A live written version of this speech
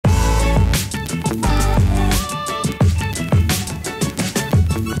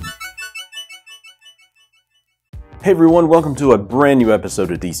Hey everyone, welcome to a brand new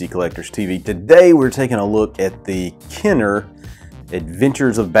episode of DC Collectors TV. Today we're taking a look at the Kenner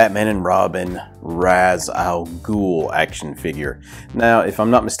Adventures of Batman and Robin Ra's al Ghul action figure. Now, if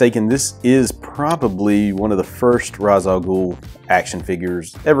I'm not mistaken, this is probably one of the first Ra's al Ghul action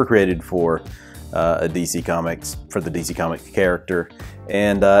figures ever created for a DC Comics, for the DC Comics character.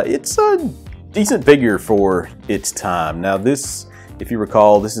 And it's a decent figure for its time. Now this, if you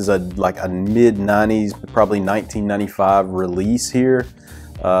recall, this is like a mid-90s, probably 1995 release here.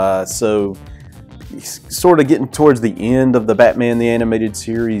 So sort of getting towards the end of the Batman the Animated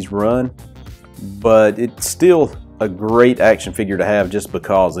Series run, but it's still a great action figure to have just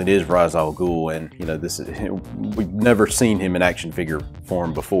because it is Ra's al Ghul, and you know, we've never seen him in action figure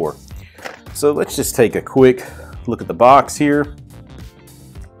form before. So let's just take a quick look at the box here.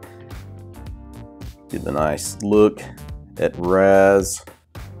 Get a nice look at Ra's,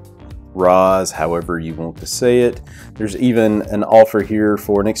 however you want to say it. There's even an offer here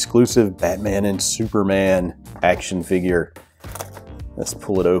for an exclusive Batman and Superman action figure. Let's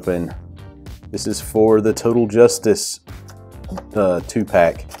pull it open. This is for the Total Justice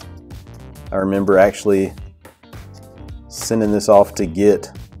 2-pack. I remember actually sending this off to get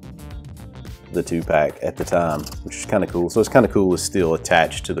the 2-pack at the time, which is kind of cool. So it's kind of cool it's still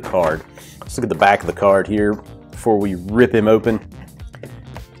attached to the card. Let's look at the back of the card here before we rip him open.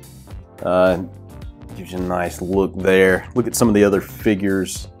 Gives you a nice look there. Look at some of the other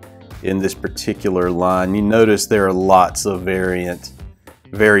figures in this particular line. You notice there are lots of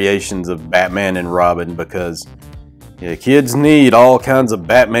variations of Batman and Robin because kids need all kinds of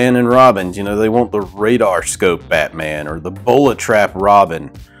Batman and Robins. You know, they want the radar scope Batman or the bullet trap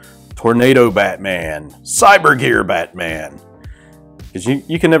Robin, tornado Batman, cyber gear Batman. Because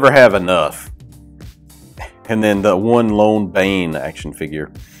you can never have enough. And then the one lone Bane action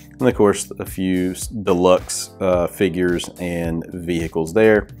figure. And of course, a few deluxe figures and vehicles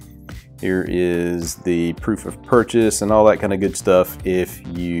there. Here is the proof of purchase and all that kind of good stuff if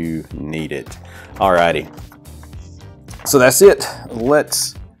you need it. Alrighty. So that's it.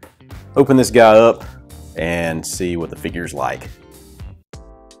 Let's open this guy up and see what the figure's like.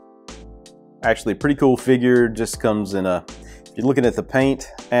 Actually, pretty cool figure. Just comes in a... If you're looking at the paint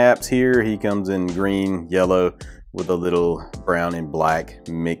apps here, he comes in green, yellow, with a little brown and black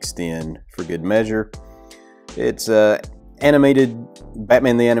mixed in for good measure. It's animated,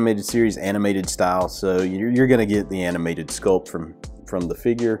 Batman the Animated Series animated style, so you're gonna get the animated sculpt from the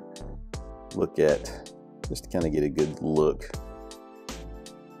figure. Look at, just to kind of get a good look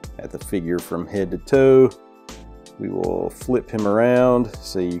at the figure from head to toe. We will flip him around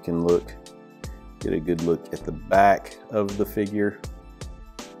so you can get a good look at the back of the figure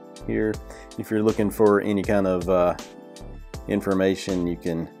here. If you're looking for any kind of information, you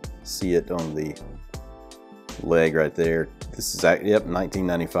can see it on the leg right there. This is, yep,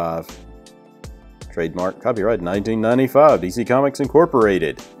 1995. Trademark, copyright 1995, DC Comics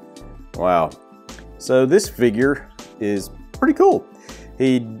Incorporated. Wow. So this figure is pretty cool.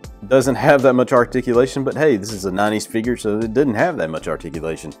 He doesn't have that much articulation, but hey, this is a 90s figure, so it didn't have that much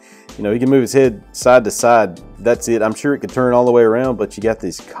articulation. You know, he can move his head side to side. That's it. I'm sure it could turn all the way around, but you got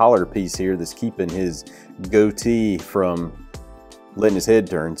this collar piece here that's keeping his goatee from letting his head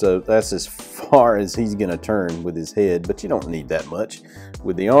turn. So that's as far as he's going to turn with his head, but you don't need that much.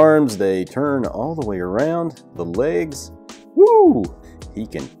 With the arms, they turn all the way around. The legs, woo, he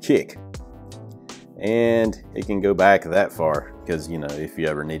can kick. And it can go back that far because, you know, if you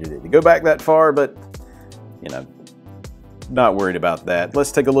ever needed it to go back that far, but, you know, not worried about that.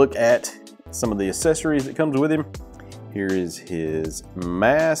 Let's take a look at some of the accessories that comes with him. Here is his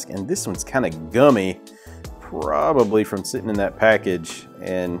mask, and this one's kind of gummy, probably from sitting in that package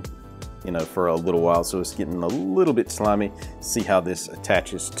and, you know, for a little while, so it's getting a little bit slimy. See how this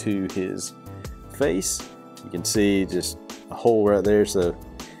attaches to his face. You can see just a hole right there, so...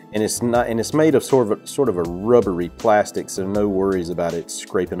 And it's made of sort of a rubbery plastic, so no worries about it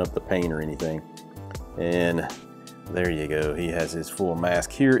scraping up the paint or anything. And there you go. He has his full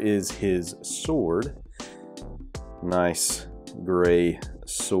mask. Here is his sword. Nice gray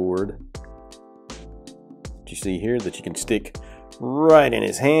sword. You see here that you can stick right in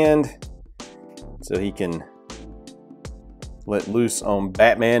his hand, so he can let loose on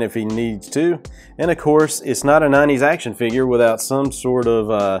Batman if he needs to. And of course, it's not a 90s action figure without some sort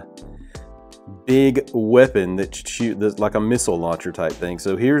of big weapon that's like a missile launcher type thing.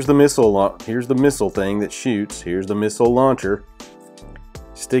 So here's the missile thing that shoots. Here's the missile launcher.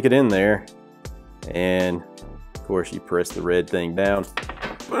 Stick it in there, and of course you press the red thing down.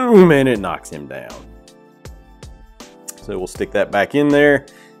 Boom, and it knocks him down. So we'll stick that back in there,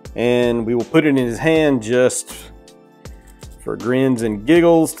 and we will put it in his hand just for grins and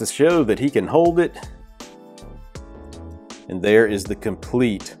giggles to show that he can hold it. And there is the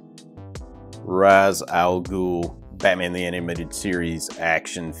complete Ra's al Ghul Batman the Animated Series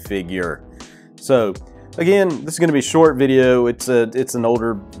action figure. So again, this is going to be a short video. It's an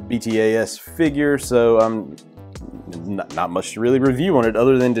older BTAS figure, so not much to really review on it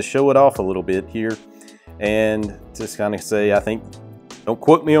other than to show it off a little bit here and just kind of say, I think, don't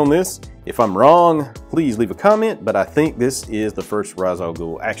quote me on this. If I'm wrong, please leave a comment, but I think this is the first Ra's al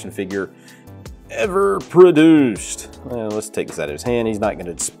Ghul action figure ever produced. Well, let's take this out of his hand. He's not going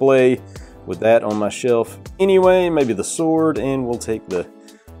to display with that on my shelf anyway. Maybe the sword, and we'll take the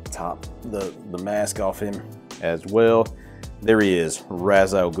top, the mask off him as well. There he is,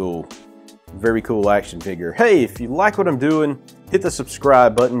 Ra's al Ghul. Very cool action figure. Hey, if you like what I'm doing, hit the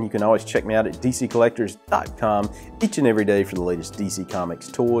subscribe button. You can always check me out at DCCollectors.com each and every day for the latest DC Comics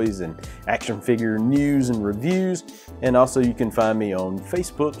toys and action figure news and reviews. And also you can find me on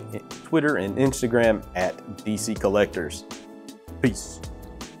Facebook, Twitter, and Instagram at DCCollectors. Peace.